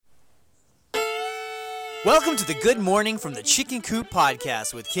Welcome to the Good Morning from the Chicken Coop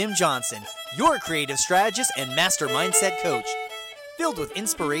podcast with Kim Johnson, your creative strategist and master mindset coach. Filled with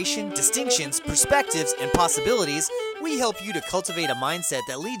inspiration, distinctions, perspectives, and possibilities, we help you to cultivate a mindset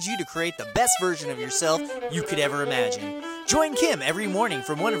that leads you to create the best version of yourself you could ever imagine. Join Kim every morning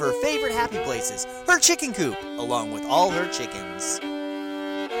from one of her favorite happy places, her chicken coop, along with all her chickens.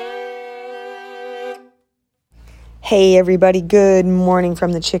 Hey everybody, good morning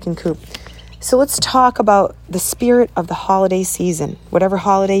from the chicken coop. So let's talk about the spirit of the holiday season, whatever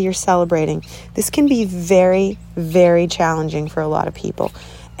holiday you're celebrating. This can be very, very challenging for a lot of people.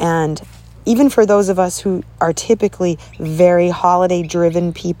 And even for those of us who are typically very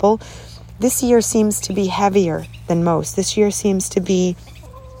holiday-driven people, this year seems to be heavier than most. This year seems to be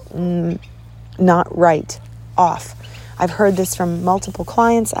not right, off. I've heard this from multiple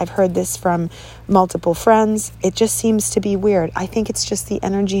clients. I've heard this from multiple friends. It just seems to be weird. I think it's just the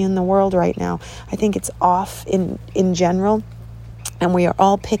energy in the world right now. I think it's off in general, and we are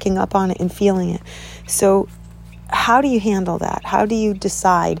all picking up on it and feeling it. So how do you handle that? How do you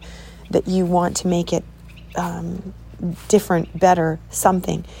decide that you want to make it different, better,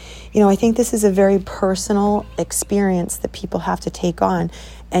 something? You know, I think this is a very personal experience that people have to take on,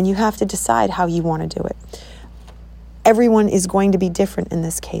 and you have to decide how you want to do it. Everyone is going to be different in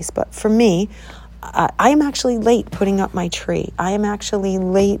this case, but for me, I am actually late putting up my tree. I am actually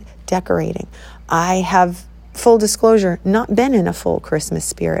late decorating. I have, full disclosure, not been in a full Christmas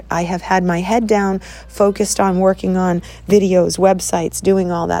spirit. I have had my head down, focused on working on videos, websites,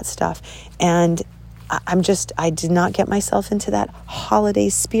 doing all that stuff, and I did not get myself into that holiday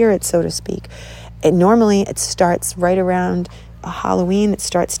spirit, so to speak. Normally, it starts right around Halloween. It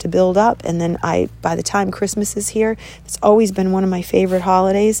starts to build up, and then by the time Christmas is here, it's always been one of my favorite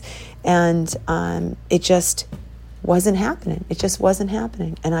holidays, and it just wasn't happening. It just wasn't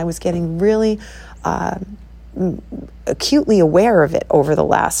happening, and I was getting really acutely aware of it over the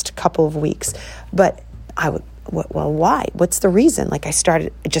last couple of weeks. But why? What's the reason? Like, I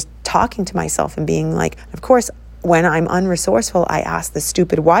started just talking to myself and being like, of course, when I'm unresourceful, I ask the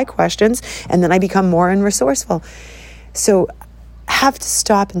stupid why questions, and then I become more unresourceful. So have to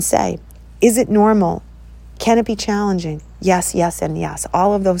stop and say, is it normal? Can it be challenging? Yes, yes, and yes.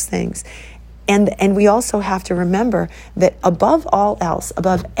 All of those things. And we also have to remember that above all else,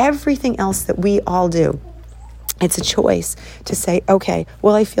 above everything else that we all do, it's a choice to say, okay,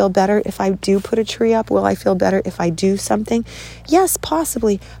 will I feel better if I do put a tree up? Will I feel better if I do something? Yes,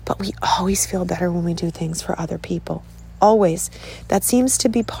 possibly, but we always feel better when we do things for other people. Always. That seems to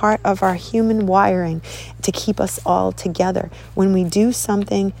be part of our human wiring to keep us all together. When we do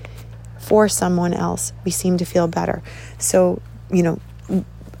something for someone else, we seem to feel better. So, you know,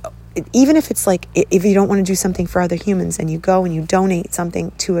 even if it's like, if you don't want to do something for other humans and you go and you donate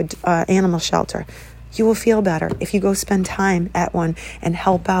something to an animal shelter, you will feel better. If you go spend time at one and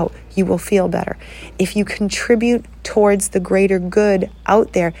help out, you will feel better. If you contribute towards the greater good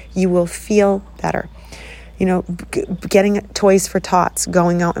out there, you will feel better. You know, getting Toys for Tots,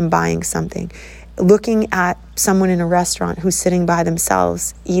 going out and buying something, looking at someone in a restaurant who's sitting by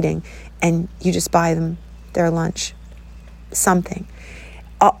themselves eating, and you just buy them their lunch, something.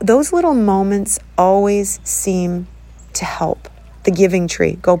 Those little moments always seem to help. The giving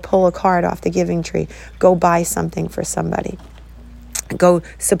tree, go pull a card off the giving tree, go buy something for somebody. Go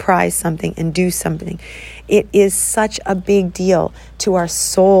surprise something and do something. It is such a big deal to our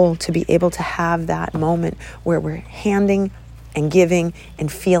soul to be able to have that moment where we're handing and giving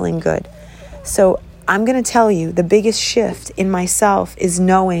and feeling good. So I'm going to tell you, the biggest shift in myself is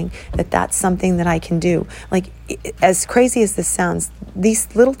knowing that that's something that I can do. Like, as crazy as this sounds,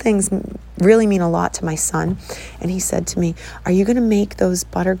 these little things really mean a lot to my son. And he said to me, "Are you going to make those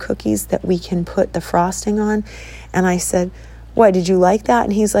butter cookies that we can put the frosting on?" And I said, "What, did you like that?"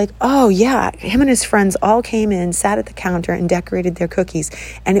 And he's like, "Oh yeah." Him and his friends all came in, sat at the counter and decorated their cookies.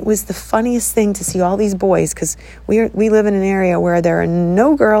 And it was the funniest thing to see all these boys, because we live in an area where there are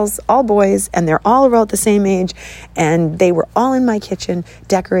no girls, all boys, and they're all about the same age. And they were all in my kitchen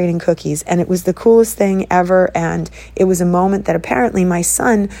decorating cookies. And it was the coolest thing ever. And it was a moment that apparently my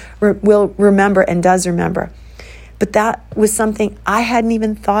son will remember and does remember. But that was something I hadn't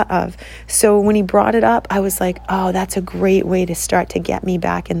even thought of. So when he brought it up, I was like, oh, that's a great way to start to get me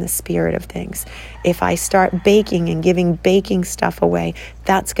back in the spirit of things. If I start baking and giving baking stuff away,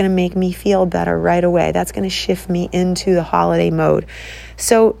 that's going to make me feel better right away. That's going to shift me into the holiday mode.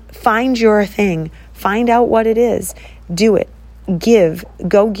 So find your thing. Find out what it is. Do it.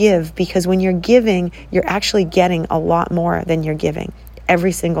 Go give, because when you're giving, you're actually getting a lot more than you're giving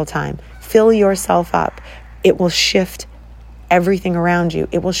every single time. Fill yourself up. It will shift everything around you.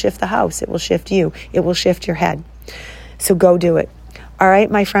 It will shift the house. It will shift you. It will shift your head. So go do it. All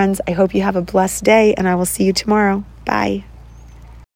right, my friends, I hope you have a blessed day, and I will see you tomorrow. Bye.